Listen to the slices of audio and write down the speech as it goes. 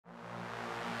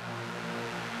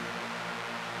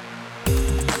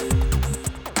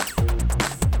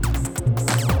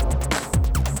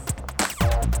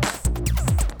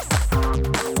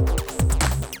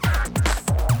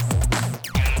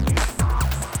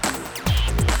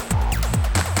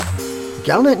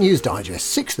Galnet News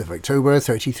Digest, 6th of October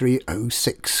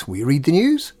 3306. We read the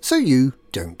news so you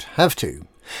don't have to.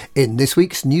 In this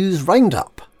week's news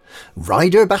roundup,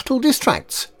 rider battle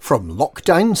distracts from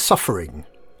lockdown suffering.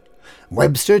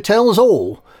 Webster tells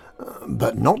all,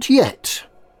 but not yet.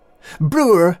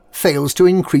 Brewer fails to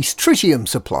increase tritium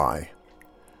supply.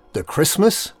 The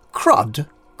Christmas crud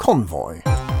convoy.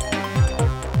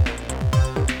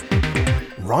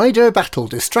 Rider battle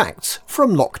distracts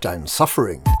from lockdown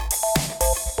suffering.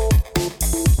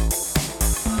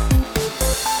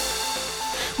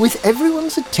 With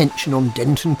everyone's attention on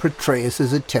Denton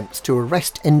Petraeus' attempts to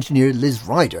arrest engineer Liz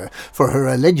Ryder for her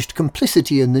alleged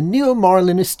complicity in the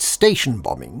neo-Marlinist station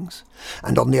bombings,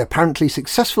 and on the apparently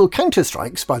successful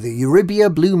counterstrikes by the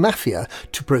Euribia Blue Mafia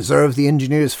to preserve the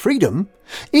engineer's freedom,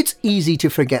 it's easy to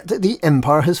forget that the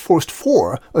Empire has forced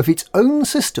 4 of its own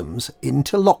systems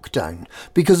into lockdown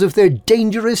because of their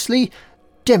dangerously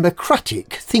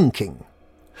democratic thinking.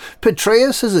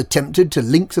 Petraeus has attempted to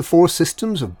link the 4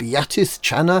 systems of Beatis,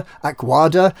 Channa,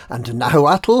 Akwada and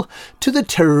Nahuatl to the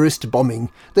terrorist bombing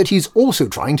that he's also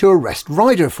trying to arrest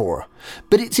Ryder for.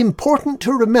 But it's important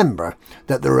to remember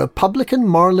that the Republican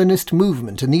Marlinist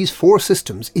movement in these 4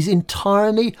 systems is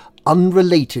entirely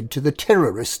unrelated to the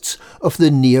terrorists of the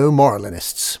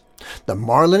Neo-Marlinists. The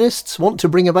Marlinists want to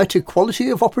bring about equality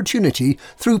of opportunity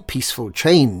through peaceful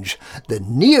change. The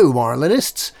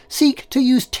Neo-Marlinists seek to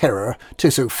use terror to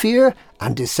sow fear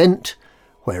and dissent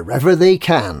wherever they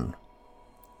can.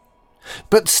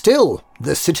 But still,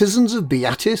 the citizens of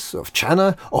Beatis, of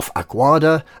Channa, of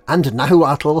Akwada and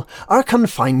Nahuatl are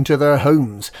confined to their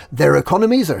homes. Their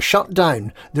economies are shut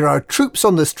down. There are troops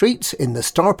on the streets, in the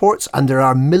starports, and there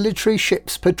are military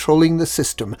ships patrolling the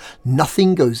system.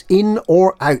 Nothing goes in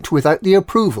or out without the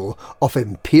approval of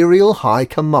Imperial High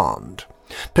Command.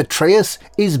 Petraeus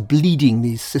is bleeding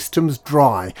these systems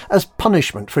dry as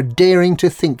punishment for daring to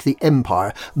think the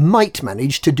Empire might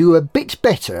manage to do a bit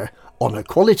better on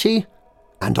equality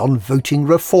and on voting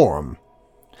reform.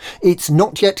 It's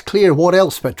not yet clear what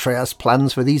else Petraeus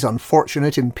plans for these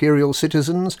unfortunate imperial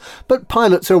citizens, but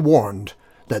pilots are warned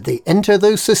that they enter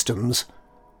those systems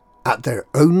at their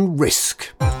own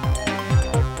risk.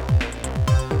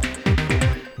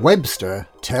 Webster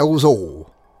tells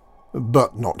all,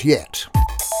 but not yet.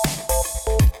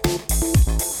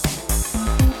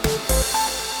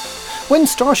 When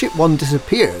Starship 1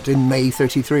 disappeared in May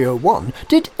 3301,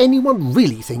 did anyone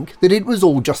really think that it was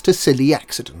all just a silly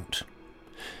accident?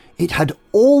 It had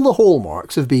all the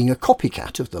hallmarks of being a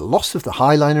copycat of the loss of the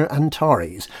Highliner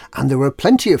Antares, and there were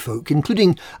plenty of folk,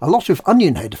 including a lot of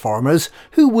Onionhead farmers,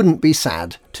 who wouldn't be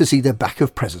sad to see the back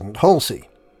of President Halsey.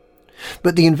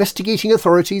 But the investigating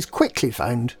authorities quickly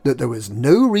found that there was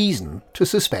no reason to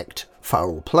suspect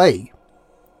foul play.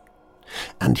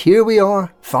 And here we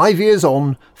are, 5 years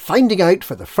on, finding out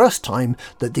for the first time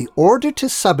that the order to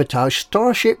sabotage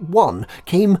Starship 1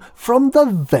 came from the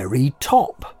very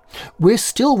top. We're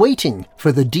still waiting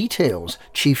for the details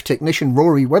Chief Technician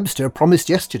Rory Webster promised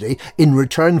yesterday in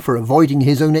return for avoiding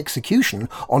his own execution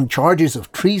on charges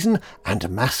of treason and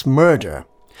mass murder.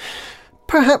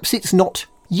 Perhaps it's not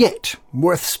yet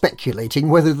worth speculating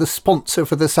whether the sponsor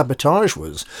for the sabotage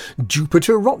was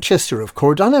Jupiter Rochester of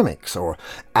Core Dynamics or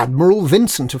Admiral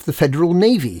Vincent of the Federal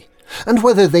Navy, and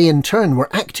whether they in turn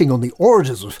were acting on the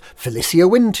orders of Felicia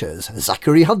Winters,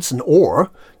 Zachary Hudson,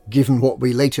 or, given what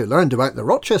we later learned about the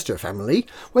Rochester family,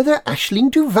 whether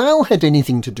Aisling Duval had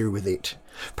anything to do with it.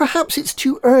 Perhaps it's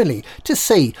too early to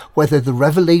say whether the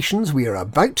revelations we are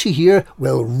about to hear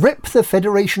will rip the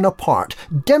Federation apart,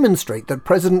 demonstrate that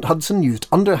President Hudson used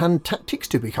underhand tactics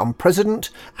to become president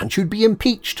and should be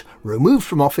impeached, removed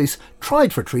from office,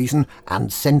 tried for treason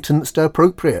and sentenced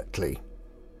appropriately.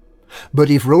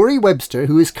 But if Rory Webster,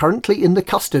 who is currently in the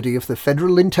custody of the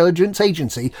Federal Intelligence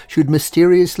Agency, should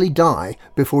mysteriously die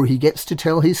before he gets to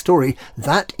tell his story,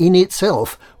 that in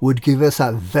itself would give us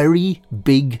a very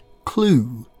big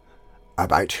clue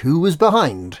about who was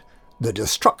behind the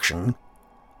destruction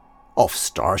of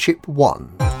Starship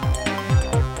 1.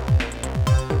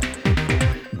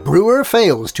 Brewer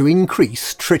fails to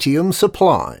increase tritium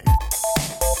supply.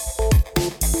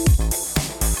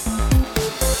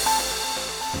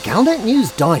 Galnet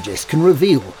News Digest can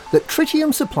reveal that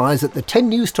tritium supplies at the 10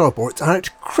 new starports are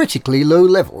at critically low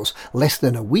levels less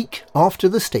than a week after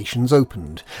the stations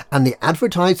opened, and the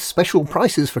advertised special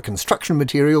prices for construction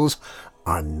materials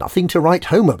are nothing to write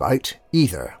home about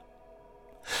either.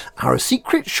 Our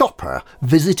secret shopper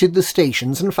visited the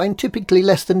stations and found typically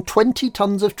less than 20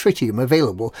 tonnes of tritium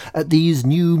available at these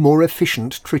new, more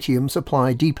efficient tritium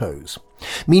supply depots.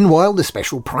 Meanwhile, the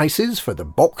special prices for the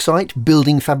bauxite,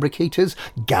 building fabricators,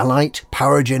 gallite,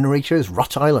 power generators,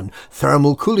 rutile and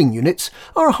thermal cooling units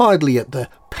are hardly at the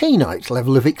painite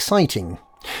level of exciting.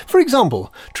 For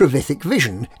example, Trevithick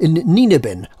Vision in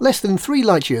Ninebin, less than 3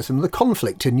 light years from the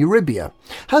conflict in Eurybia,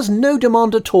 has no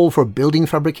demand at all for building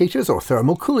fabricators or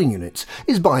thermal cooling units,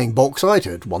 is buying bauxite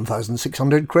at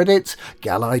 1,600 credits,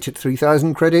 gallite at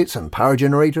 3,000 credits, and power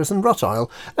generators and rutile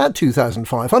at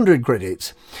 2,500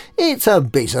 credits. It's a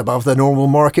bit above the normal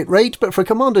market rate, but for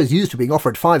commanders used to being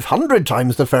offered 500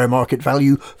 times the fair market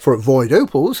value for void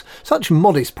opals, such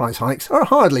modest price hikes are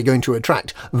hardly going to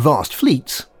attract vast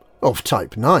fleets of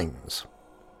Type 9s.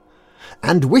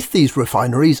 And with these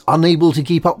refineries unable to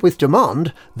keep up with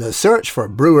demand, the search for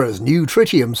Brewer's new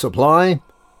tritium supply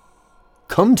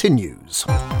continues.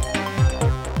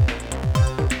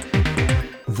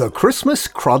 The Christmas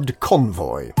Crud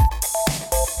Convoy.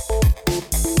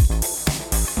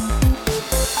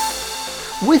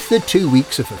 With the 2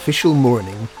 weeks of official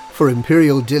mourning for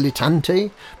Imperial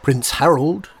Dilettante, Prince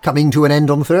Harold, coming to an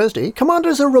end on Thursday,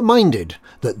 commanders are reminded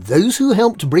that those who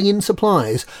helped bring in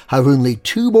supplies have only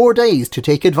 2 more days to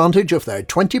take advantage of their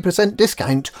 20%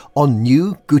 discount on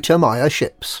new Gutamaya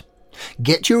ships.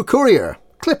 Get your courier,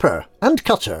 clipper and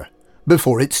cutter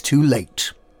before it's too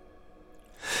late.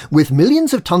 With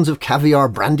millions of tons of caviar,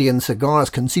 brandy and cigars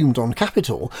consumed on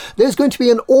Capitol, there's going to be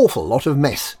an awful lot of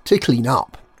mess to clean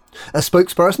up. A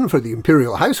spokesperson for the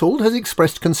Imperial household has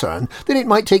expressed concern that it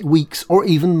might take weeks or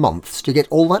even months to get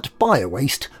all that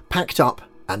bio-waste packed up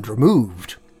and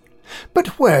removed.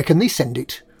 But where can they send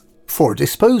it for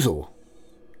disposal?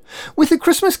 With the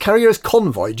Christmas carrier's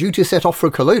convoy due to set off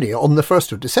for Colonia on the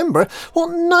 1st of December,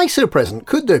 what nicer present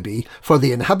could there be for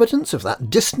the inhabitants of that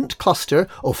distant cluster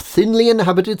of thinly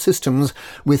inhabited systems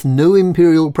with no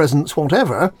Imperial presence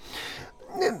whatever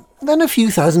than a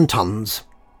few thousand tons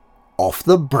off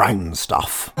the brown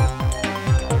stuff.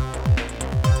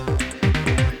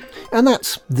 And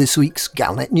that's this week's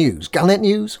Galnet News. Galnet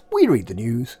News, we read the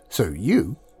news, so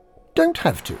you don't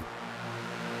have to.